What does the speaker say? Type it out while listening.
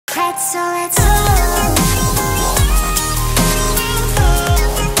Etzel, Etzel.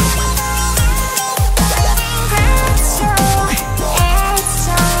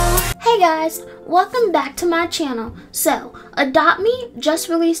 Hey guys, welcome back to my channel. So, Adopt Me just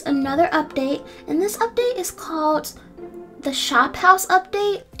released another update, and this update is called the Shop House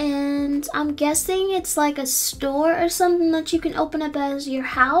update, and I'm guessing it's like a store or something that you can open up as your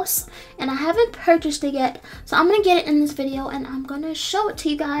house, and I haven't purchased it yet, so I'm gonna get it in this video and I'm gonna show it to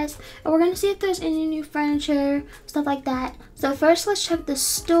you guys, and we're gonna see if there's any new furniture, stuff like that. So first let's check the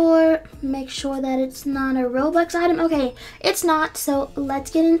store, make sure that it's not a Roblox item. Okay, it's not, so let's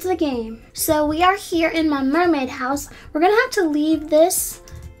get into the game. So we are here in my mermaid house. We're gonna have to leave this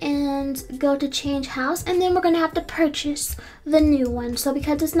and go to change house, and then we're gonna have to purchase the new one. So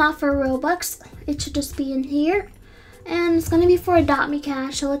because it's not for Robux, it should just be in here, and it's gonna be for Adopt Me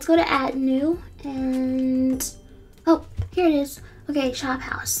cash. So let's go to add new, and oh, here it is. Okay, shop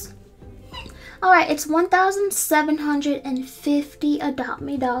house. All right, it's 1,750 Adopt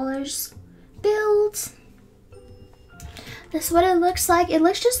Me dollars. Build. This is what it looks like. It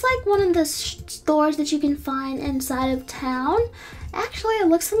looks just like one of the stores that you can find inside of town. Actually, it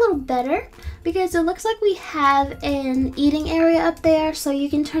looks a little better because it looks like we have an eating area up there, so you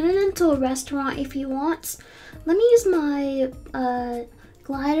can turn it into a restaurant if you want. Let me use my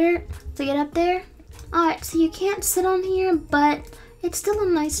glider to get up there. Alright, so you can't sit on here, but it's still a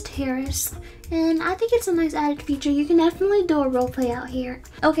nice terrace, and I think it's a nice added feature. You can definitely do a roleplay out here.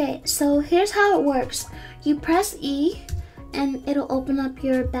 Okay, so here's how it works. You press E, and it'll open up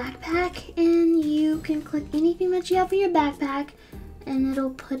your backpack, and you can click anything that you have in your backpack, and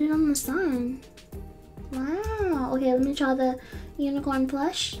it'll put it on the sign. Wow. Okay, let me try the unicorn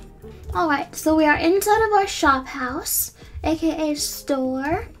plush. Alright, so we are inside of our shop house, aka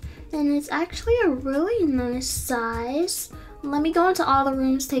store, and it's actually a really nice size. Let me go into all the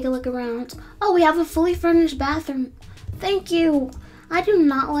rooms, take a look around. Oh, we have a fully furnished bathroom. Thank you. I do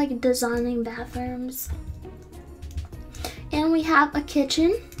not like designing bathrooms. And we have a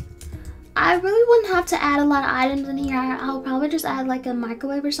kitchen. I really wouldn't have to add a lot of items in here. I'll probably just add like a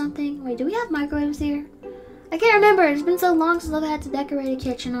microwave or something. Wait, do we have microwaves here? I can't remember. It's been so long since I've had to decorate a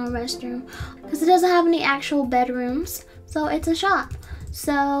kitchen or a restroom, because it doesn't have any actual bedrooms, so it's a shop.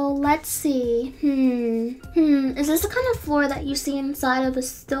 So let's see. Is this the kind of floor that you see inside of a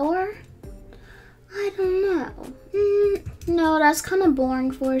store? I don't know. No, that's kind of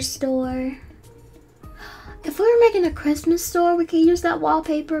boring for a store. If we were making a Christmas store, we could use that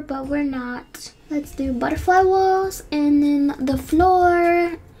wallpaper, but we're not. Let's do butterfly walls, and then the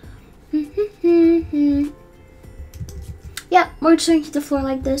floor. Yep, we're just gonna keep the floor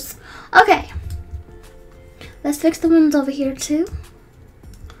like this. Okay. Let's fix the ones over here too.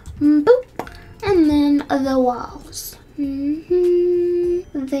 Boop. And then the walls.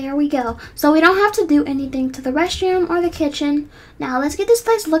 There we go. So we don't have to do anything to the restroom or the kitchen. Now let's get this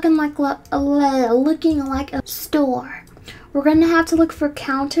place looking like a store. We're gonna have to look for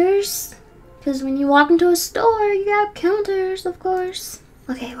counters, because when you walk into a store, you got counters, of course.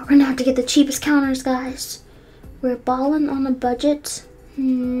 Okay, we're gonna have to get the cheapest counters, guys. We're balling on a budget.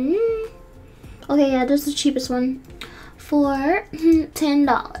 Okay, yeah, this is the cheapest one for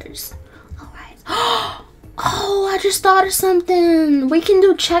 $10. All right. Oh, I just thought of something. We can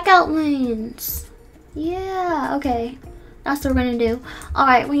do checkout lanes. Yeah, okay. That's what we're gonna do. All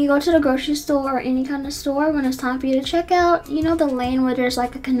right, when you go to the grocery store or any kind of store, when it's time for you to check out, you know the lane where there's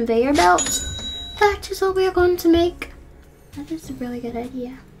like a conveyor belt? That is what we are going to make. That is a really good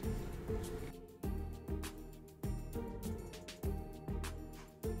idea.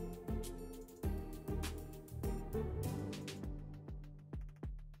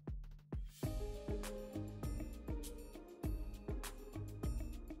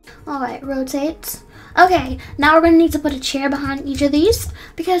 Alright, rotate. Okay, now we're going to need to put a chair behind each of these,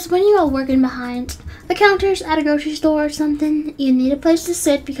 because when you are working behind the counters at a grocery store or something, you need a place to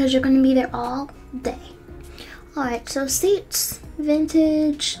sit because you're going to be there all day. Alright, so seats,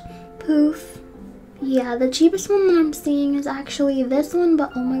 vintage, poof. Yeah, the cheapest one that I'm seeing is actually this one,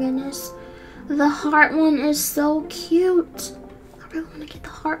 but oh my goodness, the heart one is so cute. I really want to get the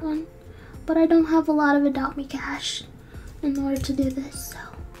heart one, but I don't have a lot of Adopt Me cash in order to do this, so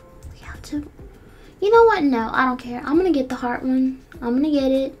you know what? No, I don't care. I'm gonna get the heart one. I'm gonna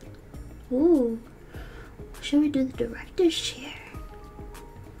get it. Ooh, should we do the director's chair?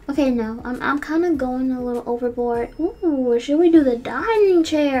 Okay, no, I'm kind of going a little overboard. Ooh, should we do the dining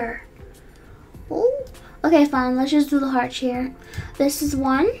chair? Ooh, okay, fine. Let's just do the heart chair. This is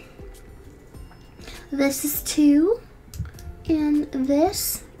 1. This is 2, and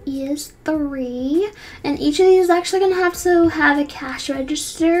this is 3. And each of these is actually gonna have to have a cash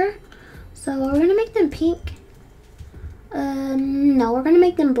register. So we're gonna make them pink. No, we're gonna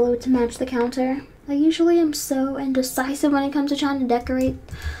make them blue to match the counter. I usually am so indecisive when it comes to trying to decorate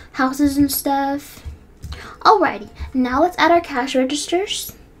houses and stuff. Alrighty, now let's add our cash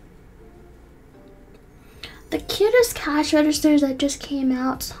registers. The cutest cash registers that just came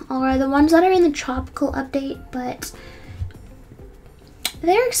out are the ones that are in the tropical update, but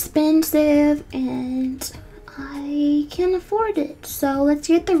they're expensive and I can't afford it. So let's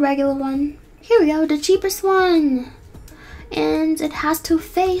get the regular one. Here we go, the cheapest one. And it has to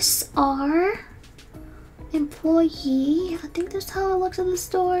face our employee. I think that's how it looks at the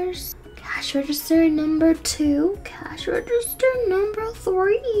stores. Cash register number 2, cash register number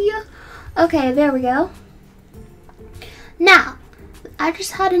 3. Okay, there we go. Now, I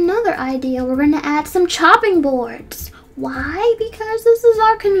just had another idea. We're gonna add some chopping boards. Why? Because this is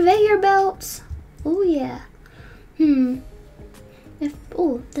our conveyor belt. Oh yeah.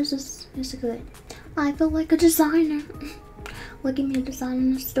 This is good. I feel like a designer. Look at me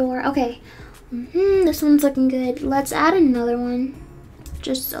designing the store. Okay. This one's looking good. Let's add another one.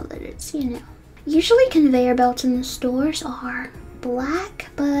 Just so that it's, Usually conveyor belts in the stores are black,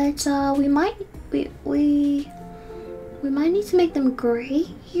 but we might need to make them gray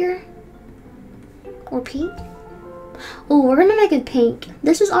here. Or pink. Oh, we're gonna make it pink.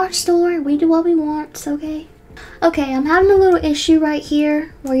 This is our store. We do what we want, okay? Okay, I'm having a little issue right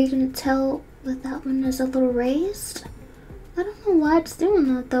here where you can tell that one is a little raised. I don't know why it's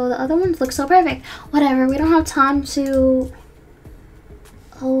doing that though. The other ones look so perfect. Whatever, we don't have time to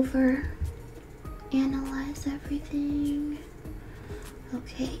over analyze everything.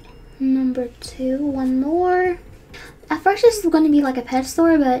 Okay, number 2, one more. At first this is going to be like a pet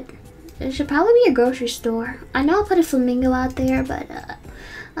store, but it should probably be a grocery store. I know I put a flamingo out there, but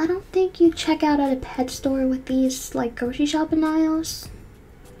I don't think you check out at a pet store with these like grocery shopping aisles.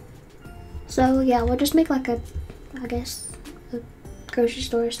 So yeah, we'll just make like a grocery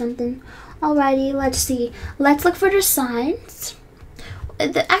store or something. Alrighty, let's see. Let's look for the signs.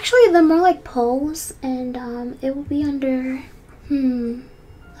 Actually, they're more like poles, and it will be under.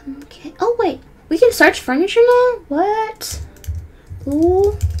 Okay. Oh wait, we can search furniture now. What?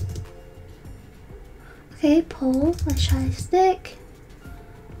 Ooh. Okay, pole. Let's try a stick.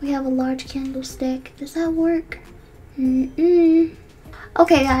 We have a large candlestick. Does that work?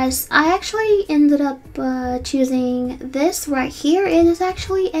 Okay guys, I actually ended up choosing this right here. It is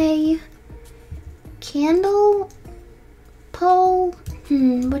actually a candle pole.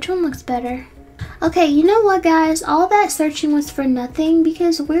 Which one looks better? Okay, you know what guys? All that searching was for nothing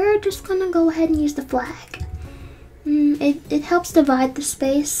because we're just gonna go ahead and use the flag. It helps divide the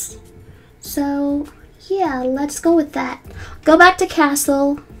space. So yeah, let's go with that. Go back to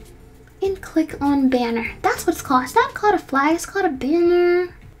castle and click on banner. That's what it's called. It's not called a flag, it's called a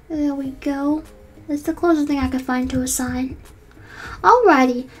banner. There we go. That's the closest thing I could find to a sign.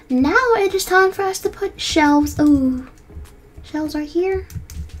 Alrighty, now it is time for us to put shelves. Ooh, shelves right here.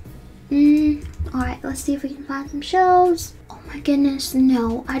 Alright, let's see if we can find some shelves. Oh my goodness,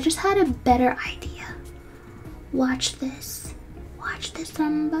 no, I just had a better idea. Watch this. Watch this, what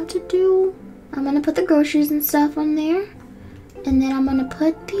I'm about to do. I'm gonna put the groceries and stuff on there. And then I'm gonna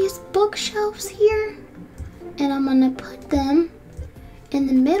put these bookshelves here. And I'm gonna put them in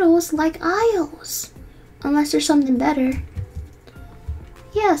the middles like aisles. Unless there's something better.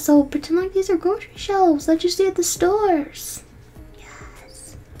 Yeah, so pretend like these are grocery shelves that you see at the stores.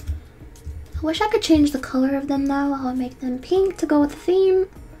 Yes. I wish I could change the color of them though. I'll make them pink to go with the theme.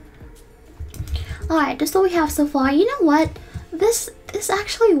 Alright, that's what we have so far. You know what? This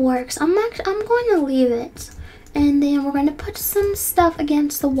actually works. I'm going to leave it. And then we're going to put some stuff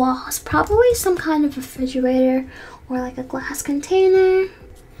against the walls. Probably some kind of refrigerator or like a glass container.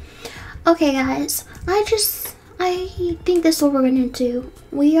 Okay guys, I think this is what we're going to do.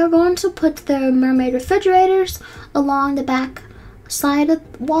 We are going to put the mermaid refrigerators along the back side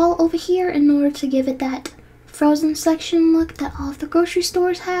of the wall over here in order to give it that frozen section look that all of the grocery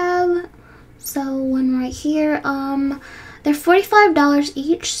stores have. So one right here. They're $45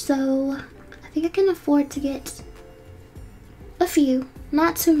 each, so I think I can afford to get a few.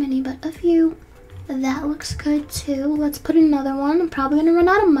 Not too many, but a few. That looks good too. Let's put another one. I'm probably gonna run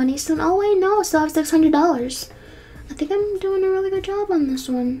out of money soon. Oh wait, no, I still have $600. I think I'm doing a really good job on this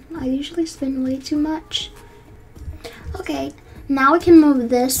one. I usually spend way too much. Okay, now we can move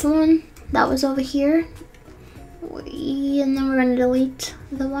this one that was over here. And then we're gonna delete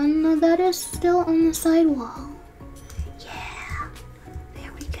the one that is still on the side wall. Yeah,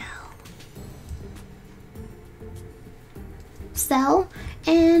 there we go. Sell,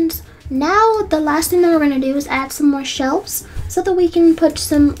 And now the last thing that we're gonna do is add some more shelves so that we can put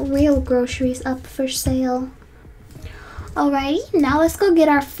some real groceries up for sale. Alrighty, now let's go get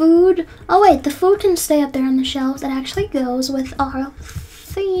our food. Oh wait, the food can stay up there on the shelves. It actually goes with our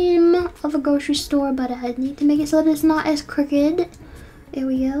theme of a grocery store, but I need to make it so that it's not as crooked. There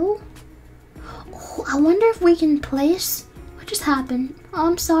we go. Oh, I wonder if we can place... What just happened? Oh,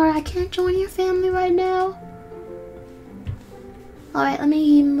 I'm sorry, I can't join your family right now. Alright, let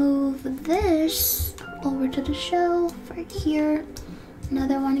me move this over to the shelf right here.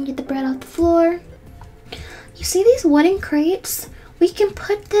 Another one and get the bread off the floor. You see these wooden crates? We can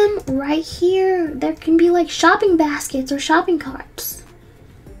put them right here. There can be like shopping baskets or shopping carts.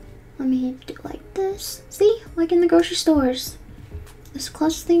 Let me do it like this. See? Like in the grocery stores. This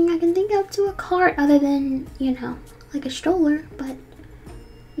closest thing I can think of to a cart other than, you know, like a stroller, but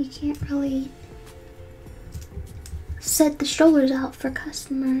you can't really set the strollers out for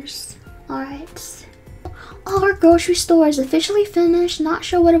customers. Alright. Our grocery store is officially finished. Not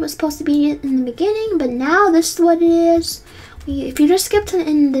sure what it was supposed to be in the beginning, but now this is what it is. If you just skipped to the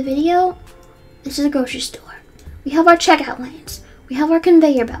end of the video, this is a grocery store. We have our checkout lanes. We have our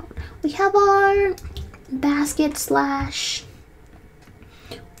conveyor belt. We have our basket slash...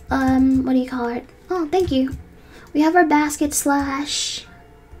 what do you call it? Oh, thank you. We have our basket slash...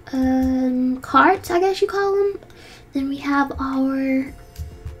 carts, I guess you call them. Then we have our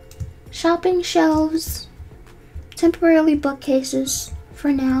shopping shelves, temporarily bookcases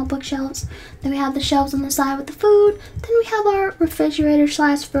for now, bookshelves. Then we have the shelves on the side with the food. Then we have our refrigerator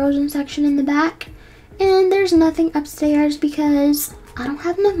slash frozen section in the back. And there's nothing upstairs because I don't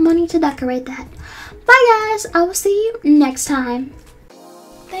have enough money to decorate that. Bye guys, I will see you next time.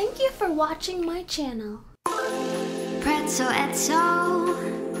 Thank you for watching my channel. Pretzel, Etzel.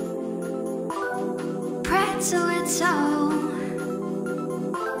 Pretzel, Etzel.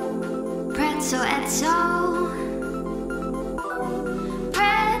 Pretzel, Etzel.